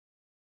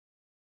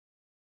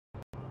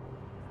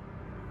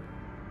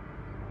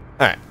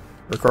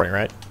recording,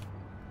 right?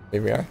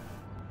 Here we are.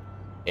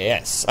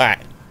 Yes. All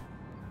right.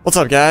 What's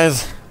up,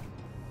 guys?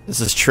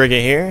 This is Trigger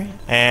here,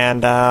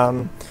 and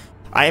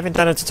I haven't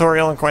done a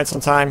tutorial in quite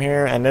some time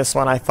here, and this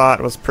one I thought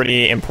was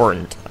pretty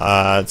important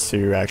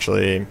to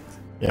actually,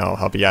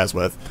 help you guys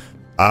with.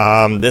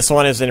 This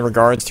one is in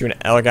regards to an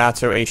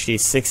Elgato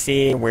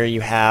HD60, where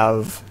you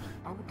have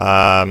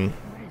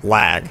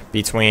lag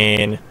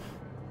between,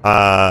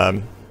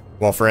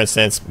 well, for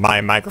instance,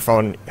 my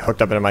microphone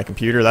hooked up into my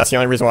computer. That's the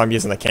only reason why I'm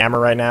using the camera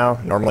right now.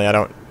 Normally I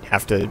don't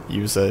have to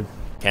use a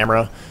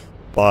camera,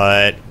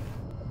 but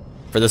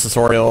for this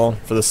tutorial,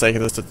 for the sake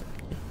of this, get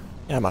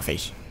out of my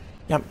face.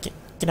 Get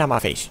out of my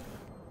face.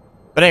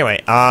 But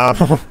anyway,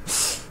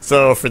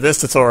 so for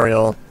this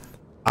tutorial,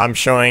 I'm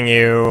showing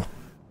you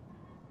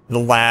the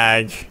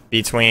lag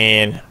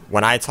between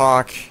when I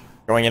talk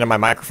going into my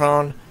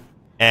microphone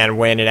and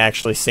when it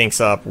actually syncs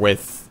up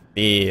with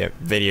the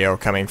video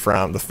coming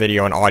from the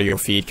video and audio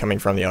feed coming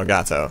from the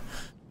Elgato.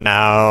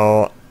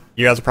 Now,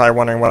 you guys are probably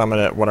wondering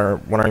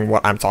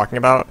what I'm talking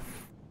about.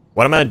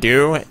 What I'm gonna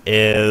do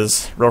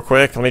is, real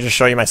quick, let me just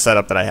show you my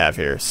setup that I have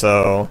here.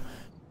 So,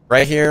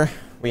 right here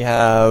we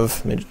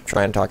have. Let me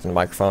try and talk to the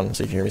microphone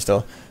so you can hear me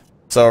still.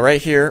 So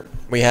right here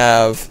we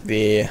have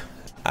the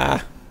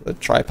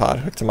tripod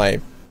hooked to my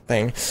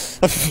thing.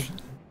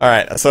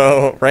 Alright,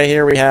 so right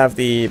here we have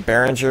the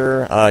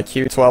Behringer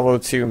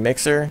Q1202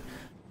 mixer,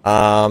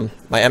 my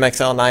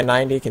MXL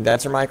 990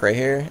 condenser mic right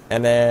here,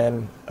 and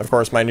then of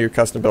course my new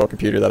custom built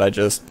computer that I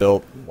just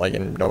built like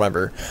in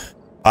November.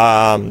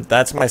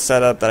 That's my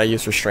setup that I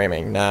use for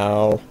streaming.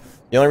 Now,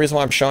 the only reason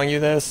why I'm showing you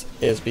this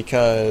is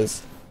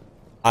because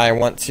I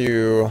want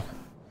to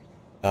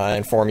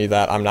inform you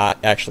that I'm not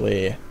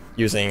actually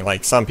using,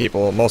 like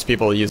most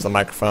people use the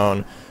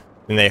microphone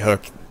and they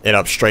hook it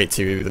up straight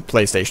to the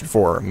PlayStation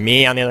 4.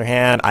 Me, on the other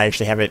hand, I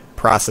actually have it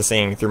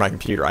processing through my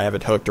computer. I have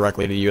it hooked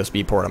directly to the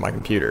USB port on my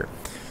computer.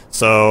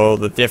 So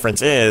the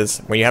difference is,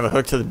 when you have it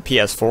hooked to the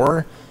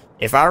PS4,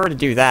 if I were to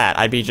do that,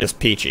 I'd be just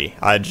peachy.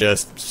 I'd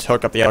just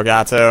hook up the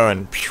Elgato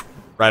and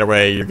right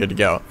away you're good to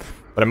go.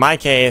 But in my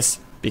case,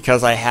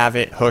 because I have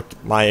it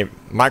hooked, my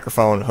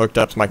microphone hooked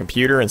up to my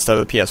computer instead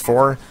of the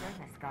PS4,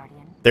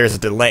 there's a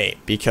delay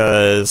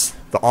because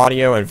the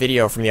audio and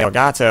video from the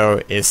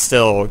Elgato is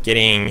still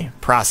getting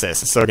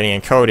processed. It's still getting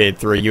encoded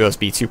through a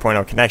USB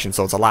 2.0 connection,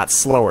 so it's a lot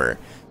slower.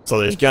 So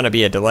there's going to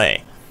be a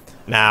delay.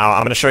 Now,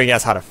 I'm going to show you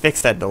guys how to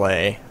fix that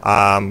delay. What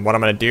I'm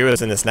going to do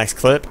is, in this next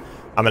clip,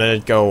 I'm going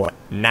to go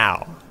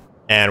now.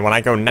 And when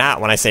I go now,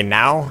 when I say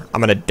now,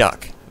 I'm going to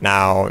duck.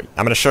 Now, I'm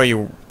going to show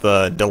you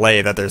the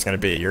delay that there's going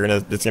to be. It's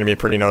going to be a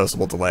pretty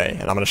noticeable delay,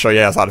 and I'm going to show you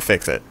guys how to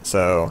fix it.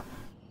 So,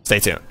 stay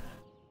tuned.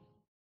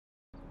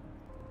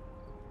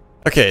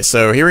 Okay,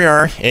 so here we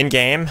are in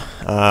game,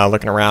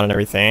 looking around and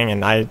everything,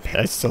 and I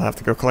still have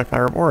to go collect my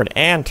reward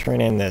and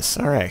turn in this.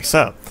 Alright,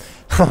 so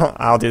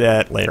I'll do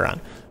that later on.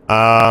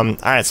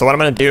 Alright, so what I'm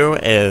going to do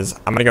is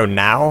I'm going to go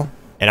now,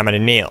 and I'm going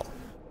to kneel.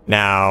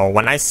 Now,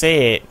 when I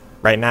say it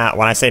right now,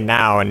 when I say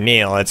now and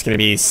kneel, it's going to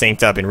be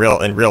synced up in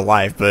real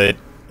life, but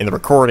in the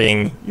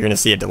recording, you're going to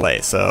see a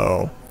delay,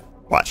 so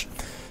watch.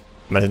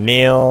 I'm going to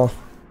kneel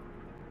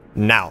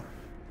now,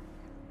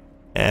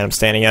 and I'm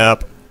standing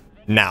up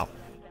now.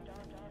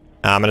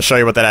 I'm going to show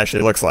you what that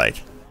actually looks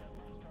like.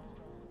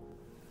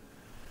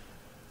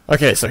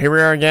 Okay, so here we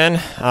are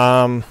again.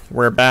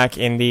 We're back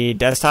in the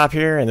desktop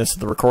here, and this is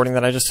the recording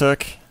that I just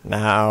took.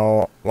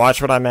 Now,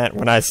 watch what I meant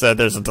when I said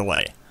there's a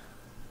delay.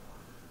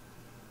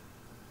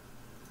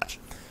 Watch.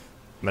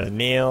 I'm going to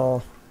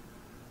kneel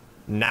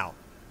now.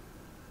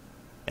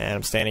 And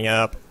I'm standing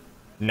up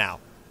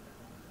now.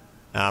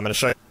 I'm going to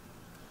show you.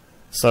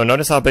 So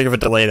notice how big of a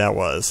delay that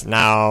was.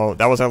 Now,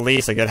 that was at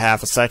least a good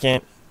half a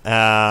second.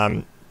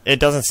 It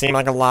doesn't seem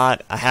like a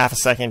lot. A half a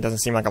second doesn't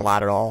seem like a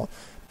lot at all.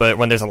 But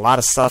when there's a lot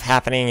of stuff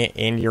happening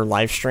in your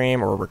live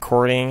stream or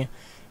recording,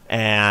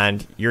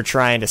 and you're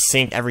trying to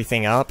sync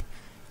everything up,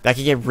 that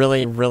can get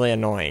really, really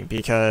annoying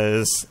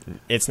because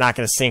it's not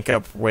going to sync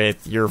up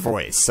with your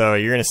voice. So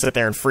you're going to sit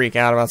there and freak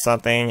out about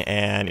something,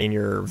 and in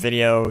your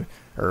video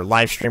or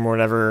live stream or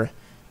whatever,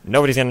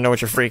 nobody's going to know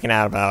what you're freaking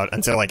out about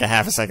until like a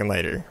half a second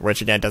later,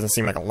 which again doesn't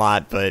seem like a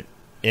lot, but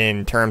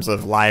in terms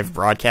of live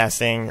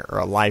broadcasting or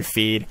a live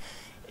feed,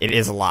 it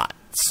is a lot.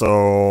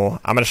 So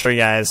I'm going to show you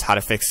guys how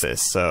to fix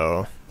this.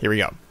 So here we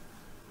go.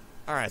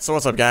 Alright, so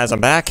what's up, guys? I'm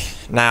back.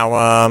 Now,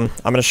 I'm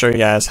going to show you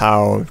guys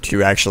how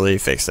to actually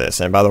fix this.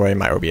 And by the way,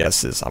 my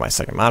OBS is on my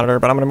second monitor,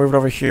 but I'm going to move it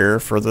over here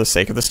for the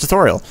sake of this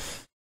tutorial.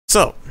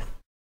 So,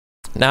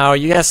 now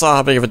you guys saw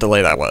how big of a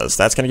delay that was.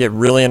 That's going to get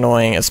really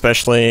annoying,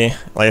 especially,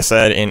 like I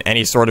said, in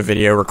any sort of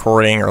video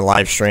recording or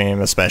live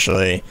stream,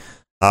 especially.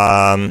 So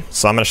I'm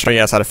going to show you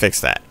guys how to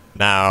fix that.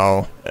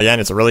 Now, again,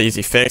 it's a really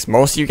easy fix.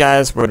 Most of you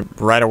guys would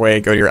right away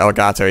go to your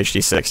Elgato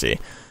HD60.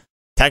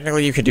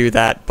 Technically, you could do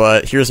that,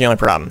 but here's the only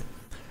problem.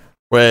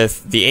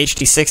 With the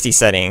HD60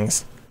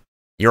 settings,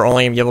 you're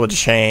only going to be able to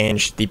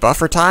change the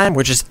buffer time,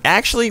 which is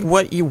actually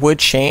what you would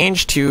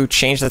change to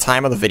change the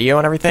time of the video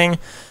and everything.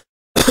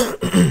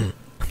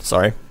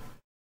 Sorry.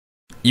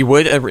 You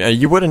would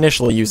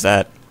initially use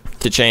that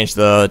to change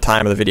the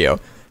time of the video.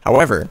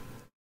 However,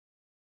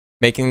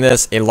 making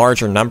this a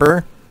larger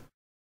number,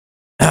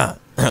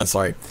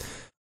 sorry,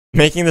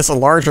 making this a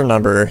larger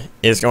number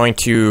is going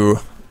to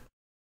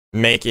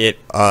make it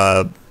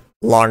a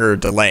longer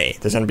delay.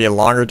 There's going to be a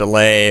longer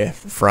delay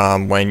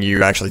from when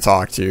you actually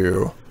talk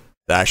to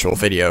the actual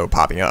video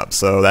popping up.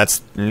 So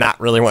that's not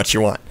really what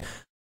you want.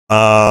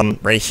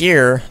 Right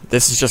here,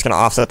 this is just going to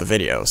offset the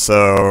video.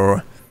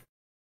 So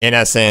in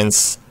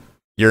essence,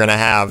 you're going to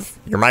have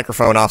your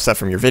microphone offset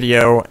from your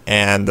video,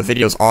 and the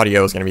video's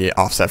audio is going to be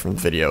offset from the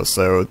video.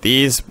 So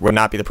these would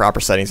not be the proper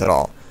settings at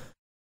all.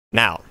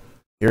 Now,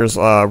 here's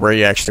where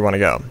you actually want to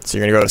go. So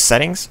you're going to go to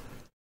settings.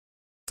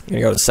 You're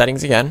going to go to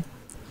settings again,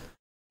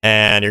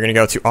 and you're going to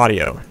go to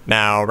audio.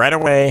 Now, right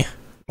away,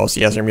 most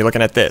of you guys are going to be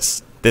looking at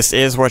this. This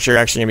is what you're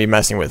actually going to be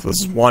messing with.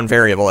 This is one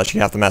variable that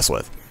you have to mess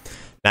with.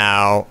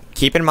 Now,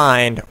 keep in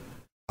mind,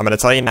 I'm going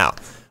to tell you now,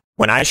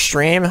 when I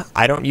stream,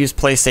 I don't use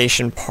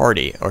PlayStation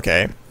Party,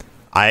 okay?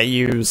 I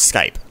use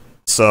Skype.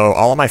 So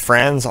all of my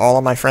friends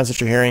that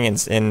you're hearing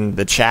in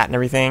the chat and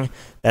everything,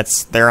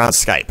 they're on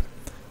Skype.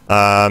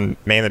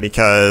 Mainly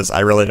because I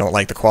really don't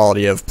like the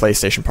quality of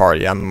PlayStation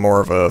Party. I'm more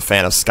of a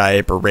fan of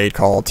Skype or Raid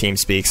Call,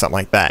 TeamSpeak, something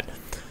like that.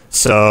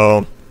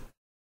 So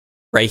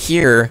right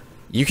here,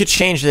 you could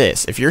change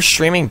this. If you're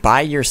streaming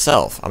by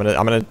yourself, I'm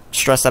gonna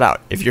stress that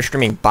out. If you're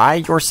streaming by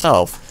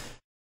yourself,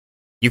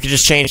 you could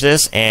just change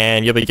this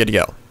and you'll be good to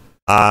go.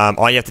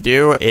 All you have to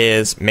do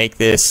is make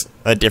this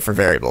a different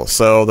variable.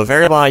 So the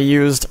variable I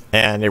used,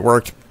 and it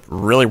worked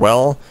really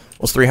well,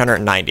 was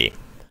 390.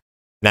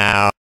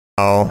 Now,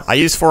 I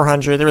used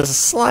 400. There was a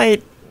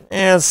slight,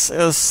 it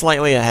was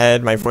slightly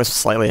ahead. My voice was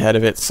slightly ahead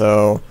of it,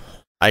 so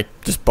I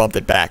just bumped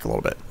it back a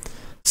little bit.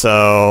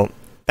 So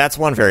that's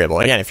one variable.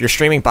 Again, if you're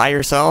streaming by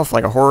yourself,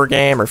 like a horror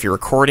game, or if you're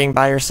recording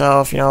by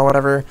yourself, you know,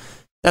 whatever,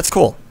 that's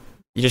cool.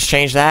 You just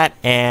change that,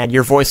 and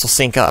your voice will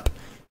sync up.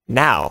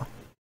 Now,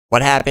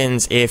 what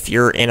happens if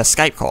you're in a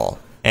Skype call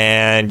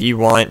and you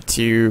want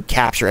to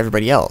capture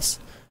everybody else?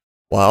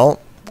 Well,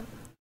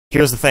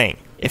 here's the thing.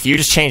 If you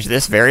just change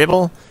this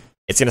variable,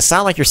 it's going to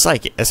sound like you're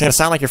psychic. It's going to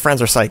sound like your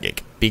friends are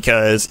psychic.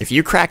 Because if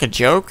you crack a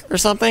joke or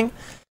something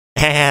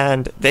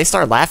and they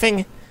start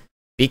laughing,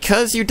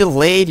 because you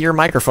delayed your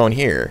microphone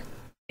here,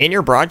 in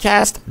your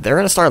broadcast, they're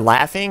going to start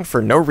laughing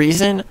for no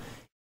reason,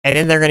 and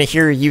then they're going to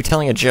hear you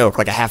telling a joke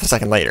like a half a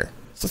second later.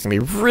 So it's going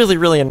to be really,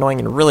 really annoying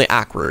and really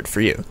awkward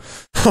for you.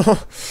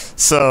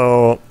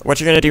 So what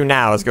you're going to do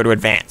now is go to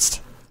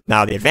Advanced.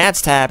 Now, the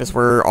Advanced tab is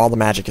where all the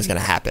magic is going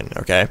to happen,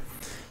 okay?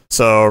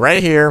 So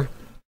right here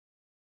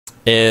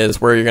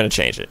is where you're going to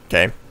change it,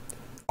 okay?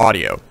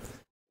 Audio.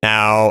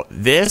 Now,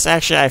 this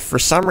actually, for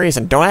some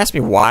reason, don't ask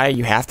me why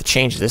you have to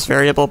change this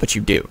variable, but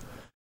you do.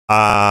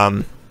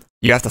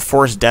 You have to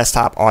force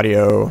desktop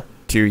audio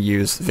to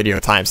use video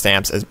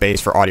timestamps as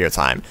base for audio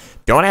time.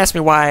 Don't ask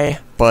me why,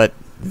 but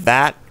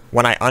that,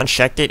 when I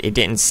unchecked it, it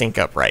didn't sync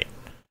up right.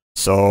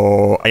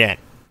 So, again,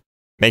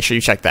 make sure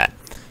you check that.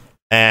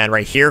 And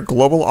right here,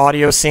 global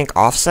audio sync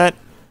offset,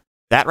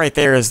 that right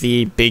there is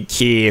the big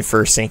key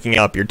for syncing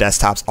up your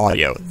desktop's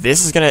audio.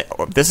 This is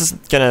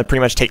gonna pretty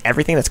much take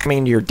everything that's coming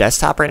into your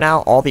desktop right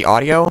now, all the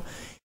audio,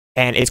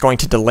 and it's going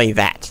to delay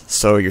that.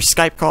 So your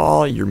Skype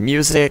call, your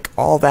music,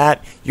 all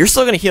that, you're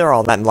still going to hear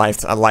all that in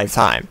live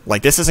time.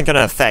 Like, this isn't going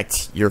to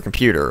affect your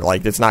computer.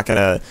 Like, it's not going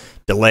to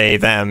delay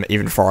them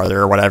even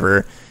farther or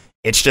whatever.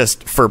 It's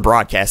just for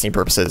broadcasting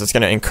purposes. It's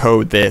going to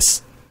encode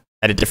this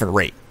at a different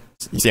rate.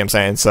 You see what I'm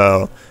saying?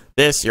 So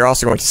this, you're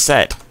also going to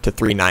set to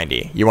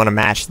 390. You want to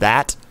match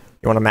that.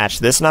 You want to match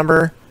this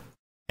number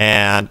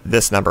and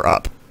this number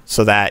up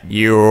so that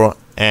you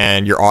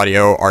and your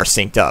audio are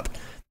synced up.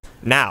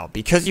 Now,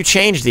 because you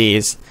changed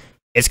these,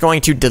 it's going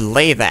to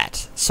delay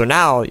that. So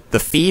now, the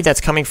feed that's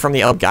coming from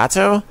the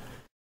Elgato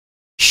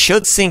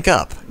should sync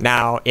up.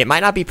 Now, it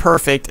might not be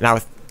perfect. Now,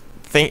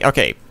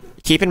 okay,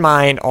 keep in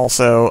mind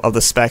also of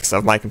the specs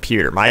of my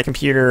computer. My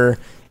computer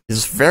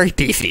is very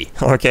beefy,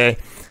 okay?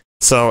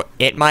 So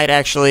it might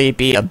actually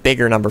be a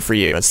bigger number for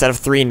you. Instead of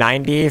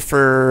 390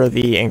 for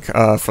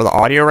the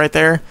audio right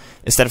there,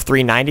 instead of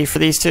 390 for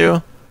these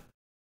two,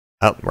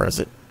 oh, where is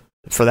it?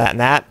 For that and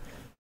that,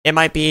 it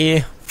might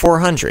be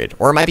 400,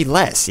 or it might be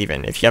less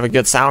even. If you have a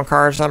good sound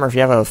card or something, or if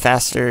you have a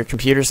faster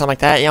computer or something like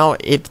that, you know,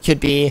 it could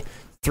be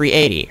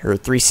 380 or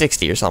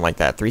 360 or something like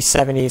that,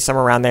 370,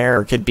 somewhere around there,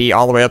 or it could be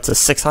all the way up to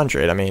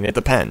 600. I mean, it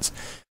depends.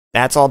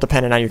 That's all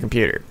dependent on your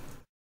computer.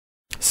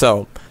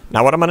 So,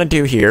 now what I'm going to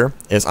do here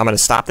is I'm going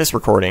to stop this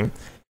recording,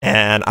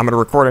 and I'm going to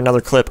record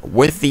another clip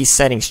with these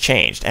settings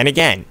changed. And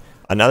again,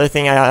 another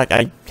thing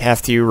I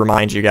have to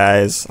remind you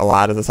guys a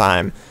lot of the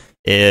time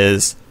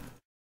is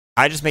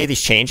I just made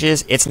these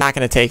changes. It's not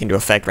going to take into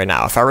effect right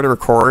now. If I were to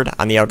record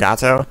on the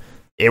Elgato,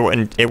 it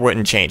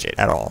wouldn't change it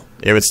at all.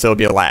 It would still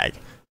be a lag.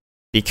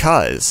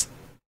 Because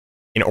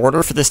in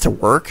order for this to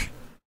work,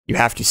 you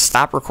have to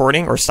stop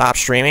recording or stop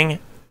streaming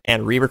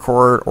and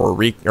re-record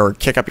or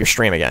kick up your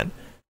stream again.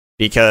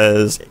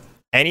 Because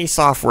any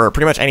software,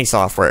 pretty much any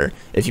software,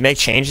 if you make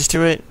changes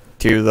to it,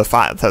 to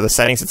the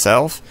settings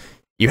itself,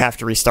 you have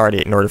to restart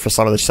it in order for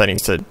some of the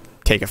settings to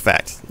take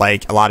effect.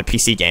 Like a lot of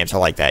PC games are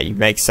like that. You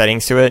make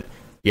settings to it,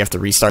 you have to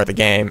restart the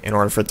game in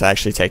order for it to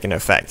actually take into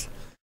effect.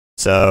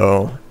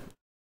 So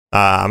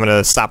I'm going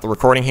to stop the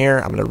recording here.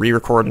 I'm going to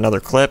re-record another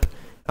clip.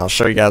 I'll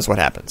show you guys what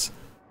happens.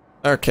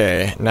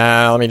 Okay,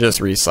 now let me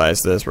just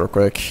resize this real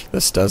quick.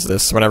 This does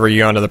this whenever you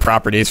go into the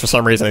properties. For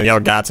some reason, the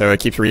Elgato, it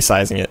keeps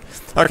resizing it.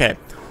 Okay,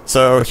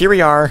 so here we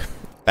are,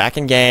 back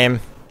in game,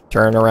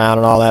 turn around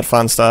and all that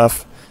fun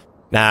stuff.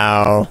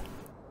 Now,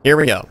 here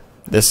we go.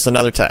 This is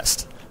another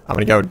test. I'm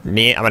gonna go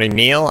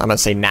kneel. I'm gonna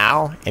say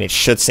now, and it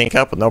should sync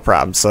up with no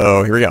problem.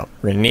 So here we go.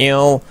 We're gonna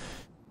kneel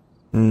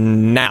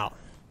now,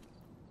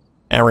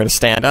 and we're gonna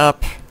stand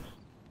up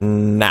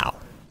now.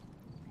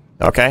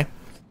 Okay.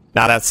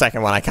 Now that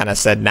second one, I kind of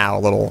said now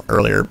a little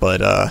earlier, but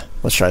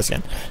let's try this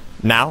again.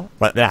 Now,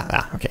 what?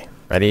 Yeah, okay.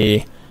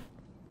 Ready?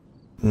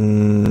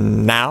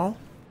 Now,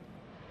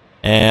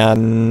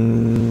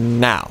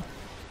 and now.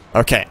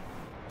 Okay.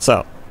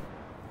 So,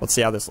 let's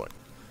see how this looks.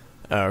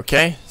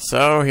 Okay,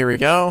 so here we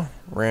go.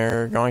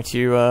 We're going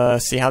to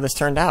see how this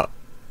turned out.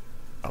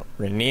 Oh,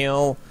 we're gonna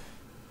kneel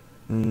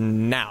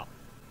now,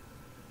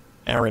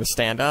 and we're gonna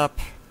stand up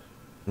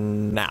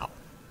now.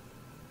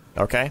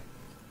 Okay.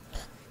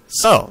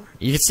 So,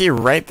 you can see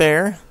right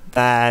there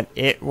that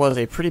it was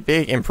a pretty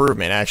big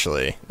improvement,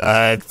 actually.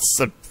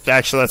 Actually,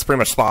 that's pretty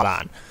much spot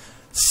on.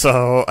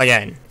 So,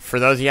 again,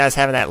 for those of you guys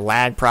having that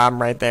lag problem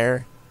right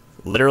there,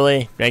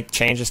 literally make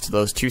changes to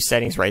those two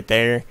settings right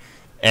there,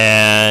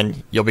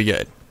 and you'll be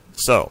good.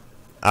 So,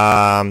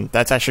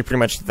 that's actually pretty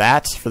much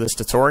that for this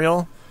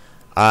tutorial.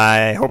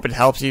 I hope it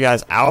helps you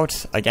guys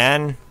out.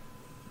 Again,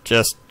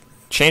 just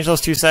change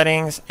those two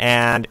settings,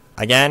 and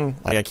again,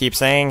 like I keep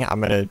saying, I'm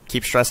going to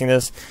keep stressing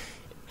this.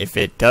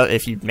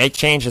 If you make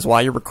changes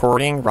while you're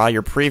recording, while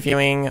you're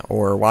previewing,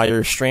 or while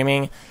you're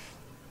streaming,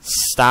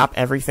 stop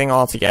everything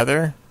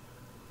altogether,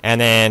 and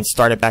then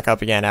start it back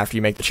up again after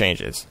you make the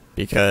changes,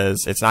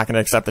 because it's not going to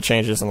accept the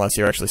changes unless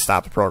you actually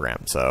stop the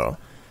program. So,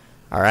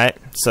 all right.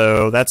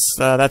 So that's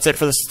it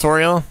for this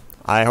tutorial.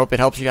 I hope it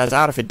helps you guys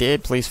out. If it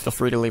did, please feel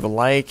free to leave a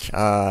like.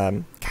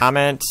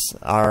 Comments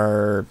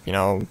are,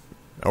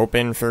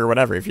 open for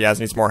whatever. If you guys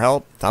need some more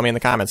help, tell me in the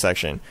comment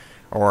section.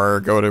 Or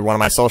go to one of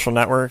my social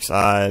networks,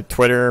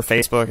 Twitter,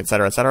 Facebook,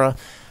 etc., etc.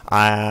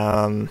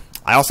 I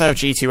also have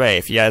G2A.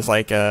 If you guys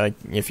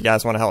if you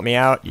guys want to help me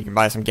out, you can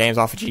buy some games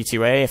off of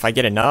G2A. If I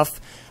get enough,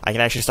 I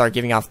can actually start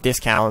giving off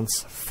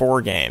discounts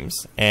for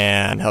games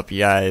and help you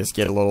guys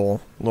get a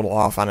little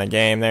off on a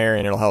game there,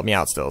 and it'll help me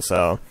out still.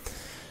 So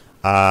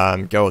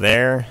go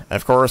there.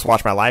 Of course,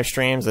 watch my live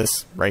streams.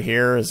 This right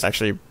here is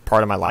actually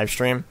part of my live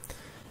stream.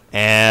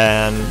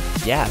 And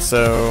yeah,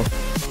 so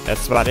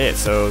that's about it.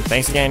 So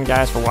thanks again,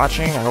 guys, for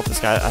watching. I hope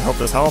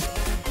this helped,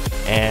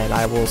 and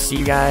I will see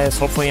you guys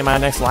hopefully in my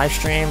next live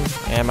stream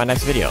and my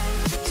next video.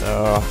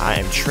 So I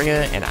am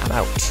Tria, and I'm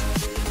out.